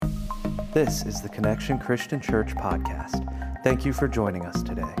This is the Connection Christian Church podcast. Thank you for joining us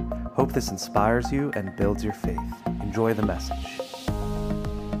today. Hope this inspires you and builds your faith. Enjoy the message.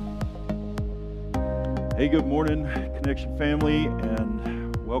 Hey, good morning, Connection family,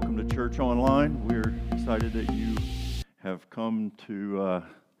 and welcome to Church Online. We're excited that you have come to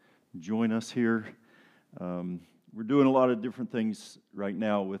join us here. We're doing a lot of different things right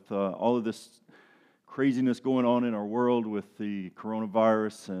now with all of this craziness going on in our world with the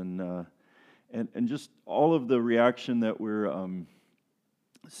coronavirus and just all of the reaction that we're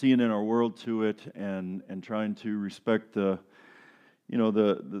seeing in our world to it, and trying to respect the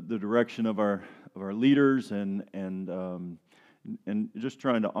direction of our leaders and just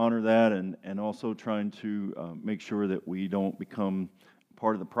trying to honor that, and also trying to make sure that we don't become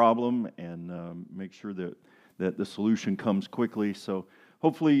part of the problem, and make sure that the solution comes quickly. So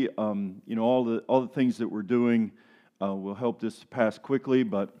hopefully, all the things that we're doing will help this pass quickly.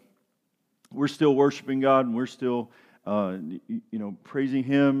 But we're still worshiping God, and we're still, praising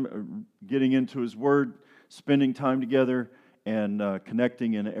Him, getting into His Word, spending time together, and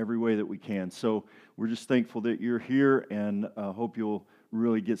connecting in every way that we can. So we're just thankful that you're here, and hope you'll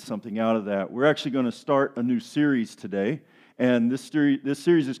really get something out of that. We're actually going to start a new series today. And this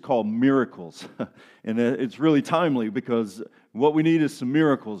series is called Miracles, and it's really timely because what we need is some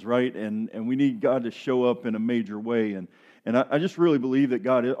miracles, right? And we need God to show up in a major way, and I just really believe that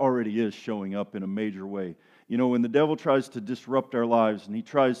God already is showing up in a major way. You know, when the devil tries to disrupt our lives and he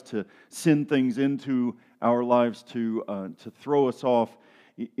tries to send things into our lives to throw us off,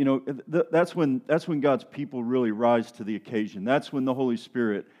 that's when God's people really rise to the occasion. That's when the Holy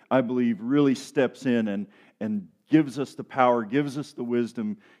Spirit, I believe, really steps in and gives us the power, gives us the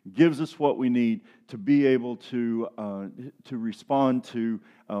wisdom, gives us what we need to be able to respond to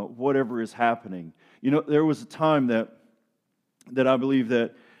whatever is happening. You know, there was a time that I believe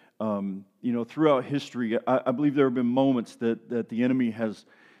that throughout history, I believe there have been moments that the enemy has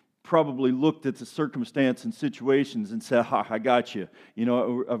probably looked at the circumstance and situations and said, "Ha, I got you.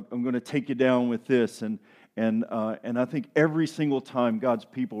 I'm going to take you down with this." And I think every single time God's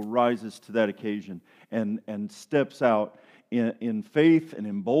people rises to that occasion and steps out in faith and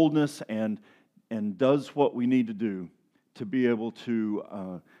in boldness and does what we need to do to be able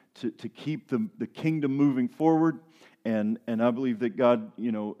to keep the kingdom moving forward. And I believe that God,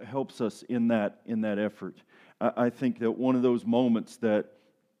 helps us in that effort. I think that one of those moments that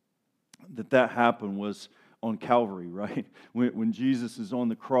happened was on Calvary, right? When Jesus is on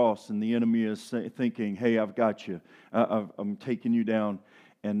the cross and the enemy is thinking, "Hey, I've got you. I'm taking you down,"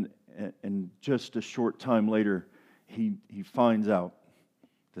 and just a short time later, he finds out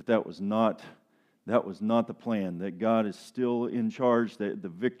that was not the plan. That God is still in charge. That the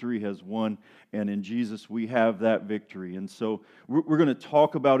victory has won, and in Jesus we have that victory. And so we're going to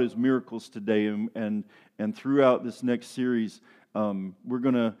talk about His miracles today, and throughout this next series, we're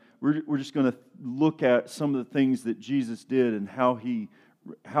just going to look at some of the things that Jesus did and how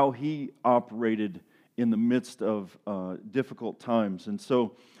he operated in the midst of difficult times. And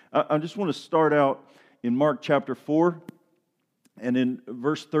so I just want to start out in Mark chapter 4, and in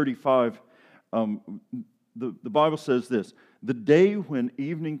verse 35, the Bible says this: "The day when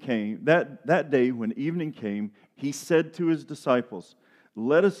evening came, that day when evening came, He said to His disciples,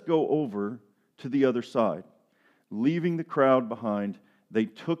 'Let us go over to the other side.' Leaving the crowd behind, they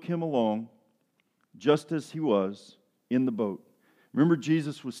took Him along, just as He was, in the boat." Remember,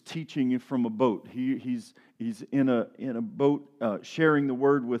 Jesus was teaching from a boat. He's in a boat, sharing the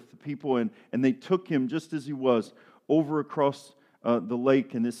word with the people, and they took Him just as He was over across the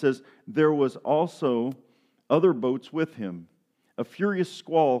lake. And it says there was also other boats with Him. A furious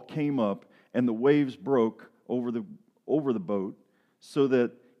squall came up, and the waves broke over the boat, so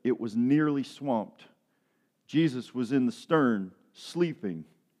that it was nearly swamped. Jesus was in the stern, sleeping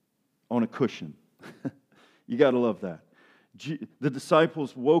on a cushion. You got to love that. The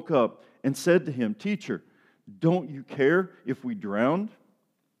disciples woke up and said to Him, "Teacher, don't you care if we drowned?"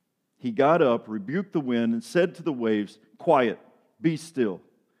 He got up, rebuked the wind, and said to the waves, "Quiet, be still."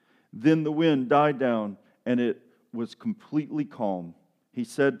 Then the wind died down, and it was completely calm. He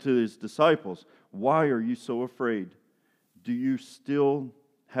said to His disciples, "Why are you so afraid? Do you still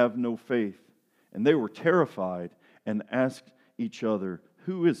have no faith?" And they were terrified and asked each other,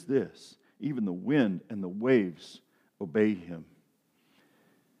 "Who is this? Even the wind and the waves obey Him."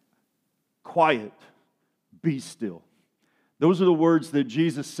 Quiet, be still. Those are the words that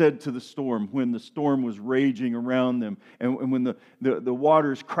Jesus said to the storm when the storm was raging around them, and when the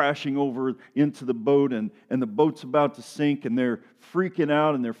water's crashing over into the boat, and the boat's about to sink, and they're freaking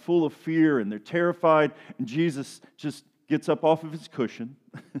out, and they're full of fear, and they're terrified, and Jesus just gets up off of his cushion.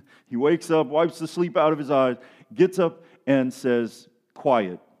 He wakes up, wipes the sleep out of his eyes, gets up and says,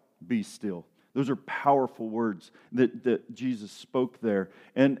 "Quiet, be still." Those are powerful words that Jesus spoke there.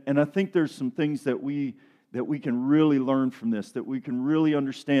 And I think there's some things that we can really learn from this, that we can really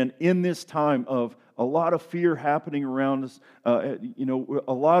understand in this time of a lot of fear happening around us,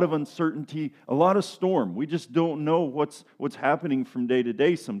 a lot of uncertainty, a lot of storm. We just don't know what's happening from day to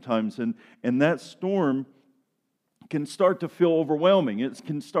day sometimes. And that storm can start to feel overwhelming. It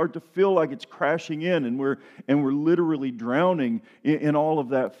can start to feel like it's crashing in, and we're literally drowning in all of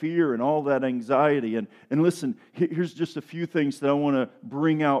that fear and all that anxiety. And listen, here's just a few things that I want to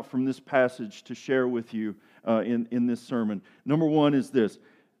bring out from this passage to share with you in this sermon. Number one is this: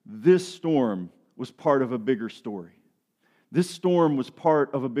 this storm was part of a bigger story. This storm was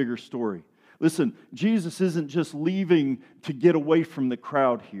part of a bigger story. Listen, Jesus isn't just leaving to get away from the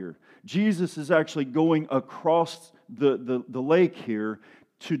crowd here. Jesus is actually going across the lake here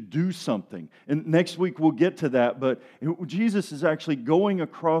to do something. And next week we'll get to that, but Jesus is actually going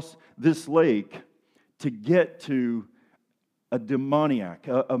across this lake to get to a demoniac,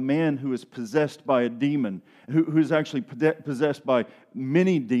 a man who is possessed by a demon, who is actually possessed by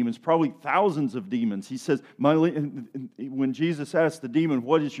many demons, probably thousands of demons. He says, when Jesus asked the demon,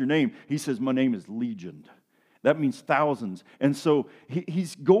 "What is your name?" he says, "My name is Legion." That means thousands. And so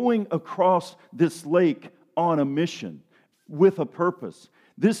he's going across this lake on a mission with a purpose.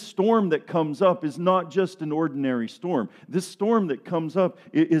 This storm that comes up is not just an ordinary storm. This storm that comes up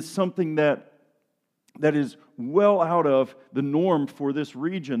is something that is well out of the norm for this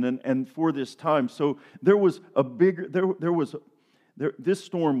region and for this time. So there was a bigger, this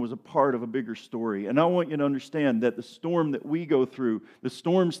storm was a part of a bigger story. And I want you to understand that the storm that we go through, the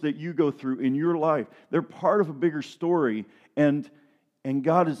storms that you go through in your life, they're part of a bigger story, and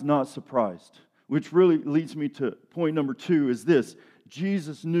God is not surprised. Which really leads me to point number 2 is this: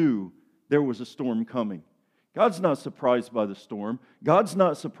 Jesus knew there was a storm coming. God's not surprised by the storm. God's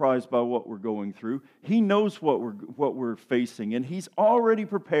not surprised by what we're going through. He knows what we're facing, and He's already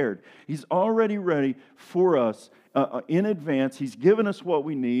prepared. He's already ready for us in advance. He's given us what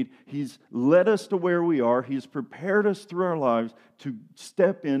we need. He's led us to where we are. He's prepared us through our lives to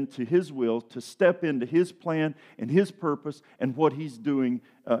step into His will, to step into His plan and His purpose and what He's doing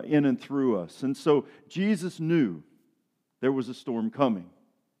in and through us. And so Jesus knew there was a storm coming.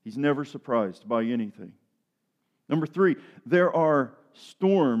 He's never surprised by anything. Number 3, there are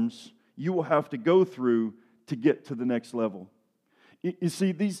storms you will have to go through to get to the next level. You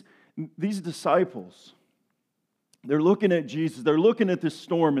see, these disciples, they're looking at Jesus, they're looking at this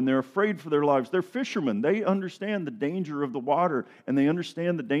storm, and they're afraid for their lives. They're fishermen. They understand the danger of the water, and they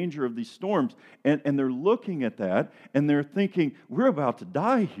understand the danger of these storms. And they're looking at that, and they're thinking, "We're about to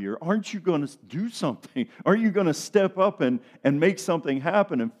die here. Aren't you going to do something? Aren't you going to step up and make something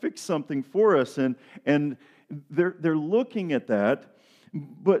happen and fix something for us?" And they're looking at that,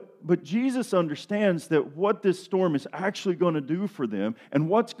 but Jesus understands that what this storm is actually going to do for them and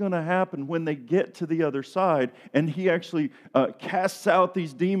what's going to happen when they get to the other side, and He actually casts out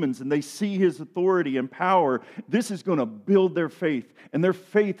these demons and they see His authority and power. This is going to build their faith, and their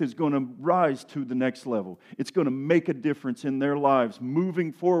faith is going to rise to the next level. It's going to make a difference in their lives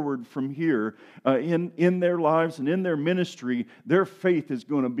moving forward from here in their lives and in their ministry. Their faith is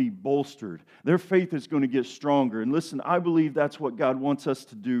going to be bolstered. Their faith is going to get stronger. And listen, I believe that's what God wants us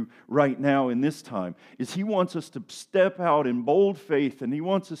to do right now in this time, is He wants us to step out in bold faith, and He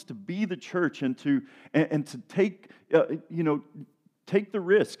wants us to be the church and to take take the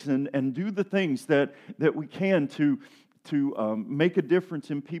risks and do the things that we can to make a difference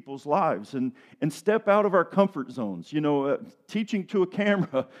in people's lives and step out of our comfort zones. Teaching to a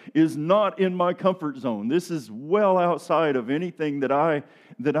camera is not in my comfort zone. This is well outside of anything that I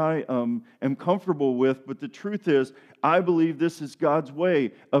am comfortable with. But the truth is, I believe this is God's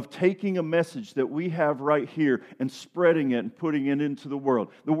way of taking a message that we have right here and spreading it and putting it into the world.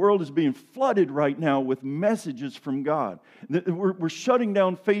 The world is being flooded right now with messages from God. We're shutting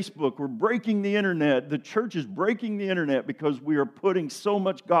down Facebook. We're breaking the internet. The church is breaking the internet because we are putting so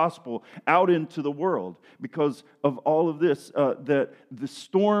much gospel out into the world because of all of this. That the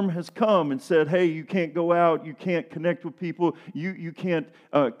storm has come and said, "Hey, you can't go out. You can't connect with people. You can't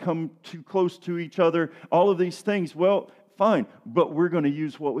come too close to each other." All of these things. Well, fine, but we're going to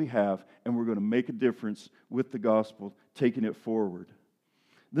use what we have, and we're going to make a difference with the gospel, taking it forward.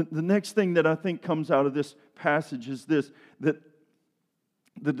 The next thing that I think comes out of this passage is this, that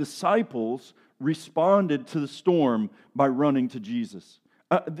the disciples responded to the storm by running to Jesus.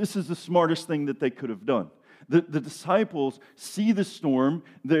 This is the smartest thing that they could have done. The disciples see the storm.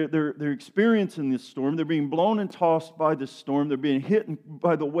 They're experiencing this storm. They're being blown and tossed by this storm. They're being hit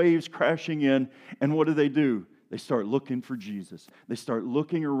by the waves crashing in. And what do? They start looking for Jesus. They start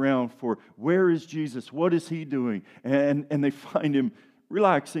looking around for, where is Jesus? What is he doing? And they find him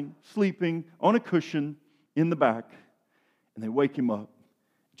relaxing, sleeping on a cushion in the back. And they wake him up.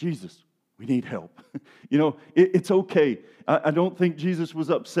 Jesus, we need help. It's okay. I don't think Jesus was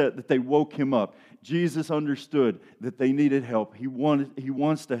upset that they woke him up. Jesus understood that they needed help. He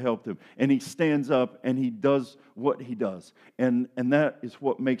wants to help them. And he stands up and he does what he does. And that is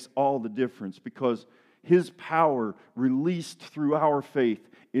what makes all the difference, because his power released through our faith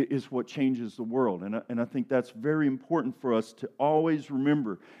is what changes the world. And I think that's very important for us to always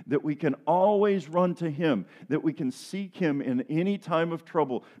remember, that we can always run to him, that we can seek him in any time of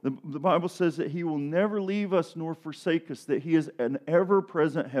trouble. The Bible says that he will never leave us nor forsake us, that he is an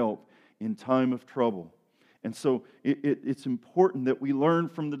ever-present help in time of trouble. And so it's important that we learn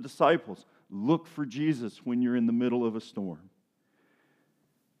from the disciples. Look for Jesus when you're in the middle of a storm.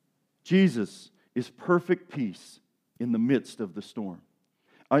 Jesus is perfect peace in the midst of the storm.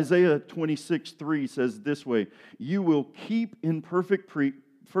 Isaiah 26:3 says this way, you will keep in perfect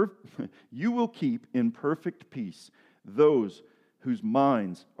peace those whose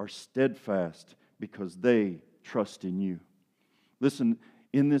minds are steadfast because they trust in you. Listen,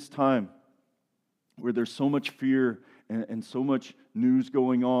 in this time where there's so much fear and so much news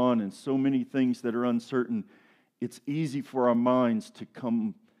going on and so many things that are uncertain, it's easy for our minds to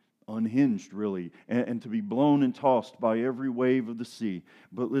come unhinged, really, and to be blown and tossed by every wave of the sea.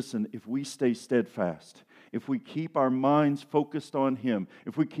 But listen, if we stay steadfast, if we keep our minds focused on him,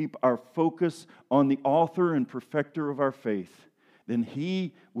 if we keep our focus on the author and perfecter of our faith, then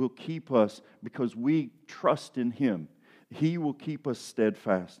he will keep us because we trust in him. He will keep us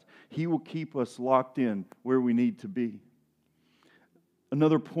steadfast. He will keep us locked in where we need to be.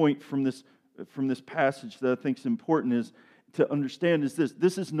 Another point from this passage that I think is important is to understand is this.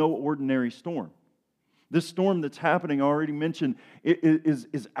 This is no ordinary storm. This storm that's happening, I already mentioned,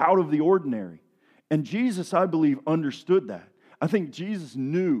 is out of the ordinary. And Jesus, I believe, understood that. I think Jesus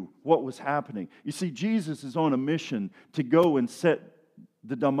knew what was happening. You see, Jesus is on a mission to go and set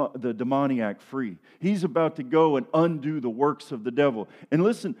the demoniac free. He's about to go and undo the works of the devil. And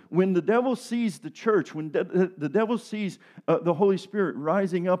listen, when the devil sees the church, when the devil sees the Holy Spirit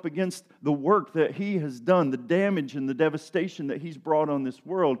rising up against the work that he has done, the damage and the devastation that he's brought on this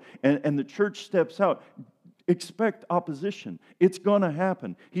world, and the church steps out, expect opposition. It's going to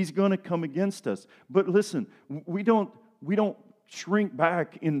happen. He's going to come against us. But listen, we don't shrink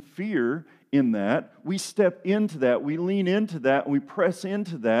back in fear in that. We step into that. We lean into that. We press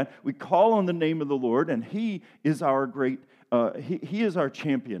into that. We call on the name of the Lord, and he is our great He is our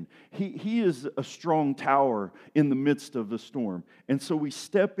champion. He is a strong tower in the midst of the storm. And so we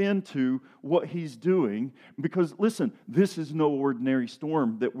step into what he's doing because, listen, this is no ordinary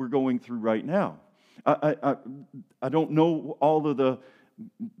storm that we're going through right now. I don't know all of the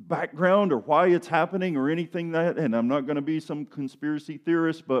background or why it's happening or anything that, and I'm not going to be some conspiracy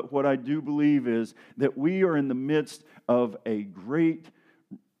theorist, but what I do believe is that we are in the midst of at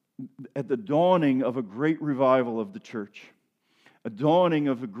the dawning of a great revival of the church. A dawning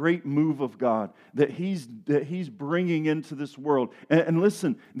of a great move of God that He's bringing into this world. And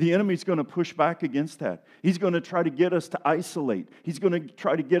listen, the enemy's going to push back against that. He's going to try to get us to isolate. He's going to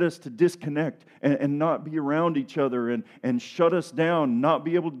try to get us to disconnect and not be around each other and shut us down, not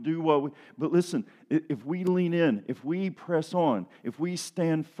be able to do what we... But listen, if we lean in, if we press on, if we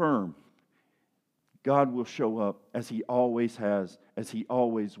stand firm, God will show up as He always has, as He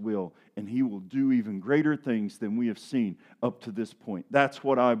always will, and He will do even greater things than we have seen up to this point. That's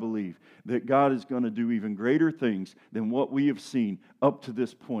what I believe, that God is going to do even greater things than what we have seen up to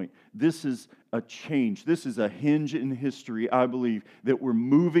this point. This is a change. This is a hinge in history, I believe, that we're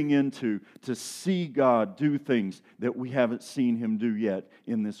moving into to see God do things that we haven't seen Him do yet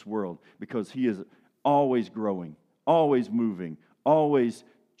in this world, because He is always growing, always moving, always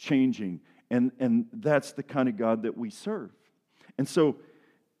changing. And that's the kind of God that we serve. And so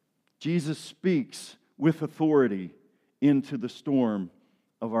Jesus speaks with authority into the storm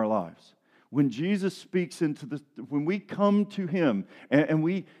of our lives. When Jesus speaks when we come to Him and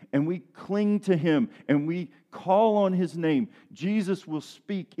we cling to Him and we call on His name, Jesus will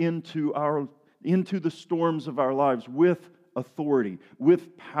speak into the storms of our lives with authority,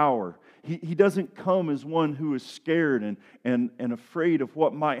 with power. He doesn't come as one who is scared and afraid of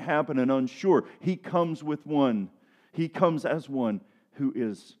what might happen and unsure. He comes as one who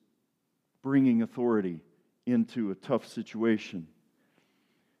is bringing authority into a tough situation.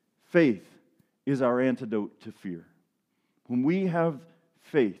 Faith is our antidote to fear. When we have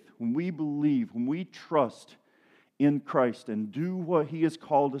faith, when we believe, when we trust in Christ and do what He has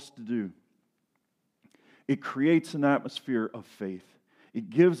called us to do, it creates an atmosphere of faith. It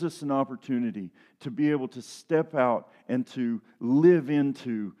gives us an opportunity to be able to step out and to live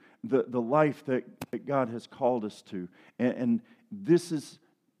into the life that God has called us to. And this is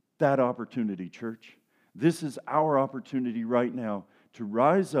that opportunity, church. This is our opportunity right now to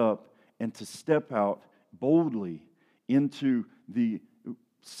rise up and to step out boldly into the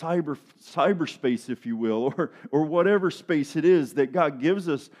cyberspace, if you will, or whatever space it is that God gives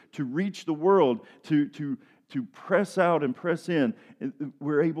us to reach the world, to press out and press in.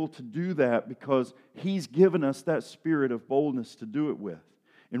 We're able to do that because He's given us that spirit of boldness to do it with.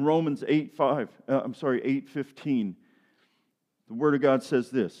 In Romans 8:15, the Word of God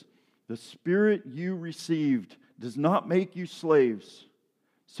says this: "The Spirit you received does not make you slaves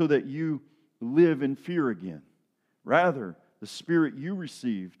so that you live in fear again. Rather, the Spirit you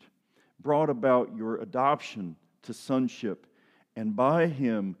received brought about your adoption to sonship, and by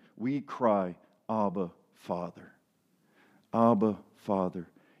Him we cry, Abba, Father." Abba, Father.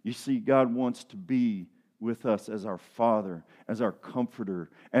 You see, God wants to be with us as our Father, as our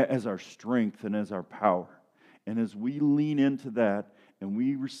comforter, as our strength, and as our power. And as we lean into that, and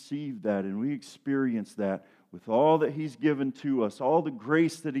we receive that, and we experience that with all that He's given to us, all the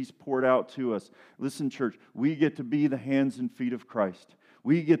grace that He's poured out to us, listen, church, we get to be the hands and feet of Christ.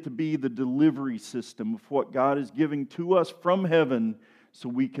 We get to be the delivery system of what God is giving to us from heaven so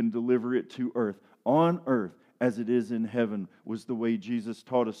we can deliver it to earth. On earth as it is in heaven was the way Jesus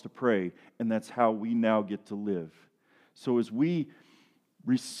taught us to pray, and that's how we now get to live. So as we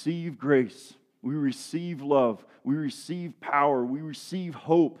receive grace, we receive love, we receive power, we receive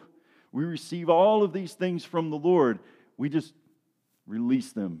hope, we receive all of these things from the Lord, we just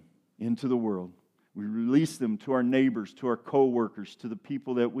release them into the world. We release them to our neighbors, to our co-workers, to the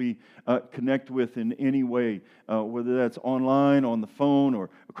people that we connect with in any way, whether that's online, on the phone, or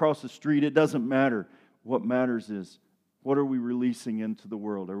across the street. It doesn't matter. What matters is, what are we releasing into the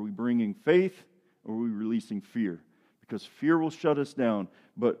world? Are we bringing faith, or are we releasing fear? Because fear will shut us down,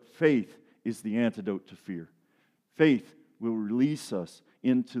 but faith is the antidote to fear. Faith will release us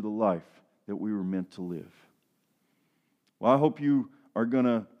into the life that we were meant to live. Well, I hope you are going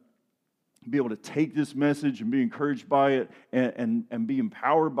to be able to take this message and be encouraged by it and be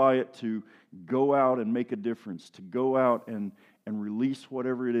empowered by it to go out and make a difference, to go out and release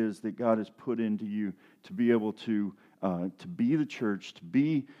whatever it is that God has put into you, to be able to be the church, to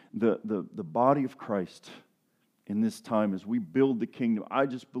be the body of Christ in this time as we build the kingdom. I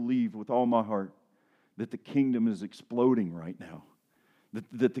just believe with all my heart that the kingdom is exploding right now.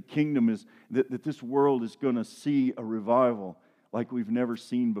 That the kingdom is, that this world is going to see a revival like we've never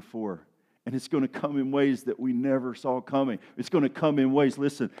seen before. And it's going to come in ways that we never saw coming. It's going to come in ways,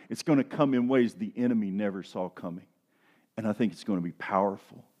 listen, it's going to come in ways the enemy never saw coming. And I think it's going to be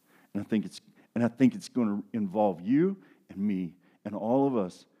powerful. And I think it's going to involve you and me and all of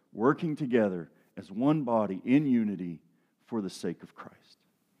us working together as one body in unity for the sake of Christ.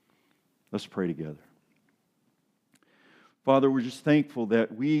 Let's pray together. Father, we're just thankful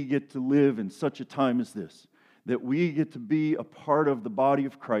that we get to live in such a time as this, that we get to be a part of the body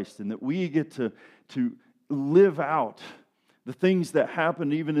of Christ, and that we get to live out the things that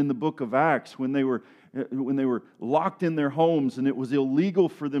happened even in the book of Acts when they were locked in their homes and it was illegal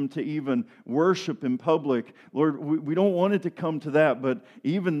for them to even worship in public. Lord, we don't want it to come to that, but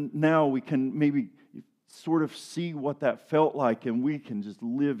even now we can maybe sort of see what that felt like, and we can just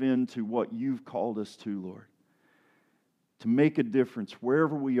live into what you've called us to, Lord, to make a difference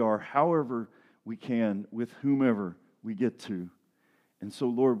wherever we are, however we can, with whomever we get to. And so,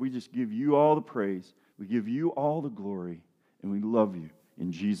 Lord, we just give you all the praise, we give you all the glory, and we love you.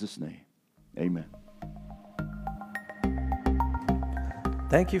 In Jesus' name, amen.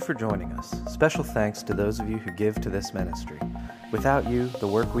 Thank you for joining us. Special thanks to those of you who give to this ministry. Without you, the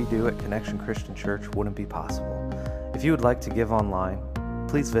work we do at Connection Christian Church wouldn't be possible. If you would like to give online,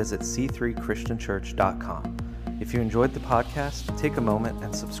 please visit c3christianchurch.com. If you enjoyed the podcast, take a moment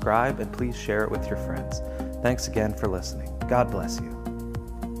and subscribe, and please share it with your friends. Thanks again for listening. God bless you.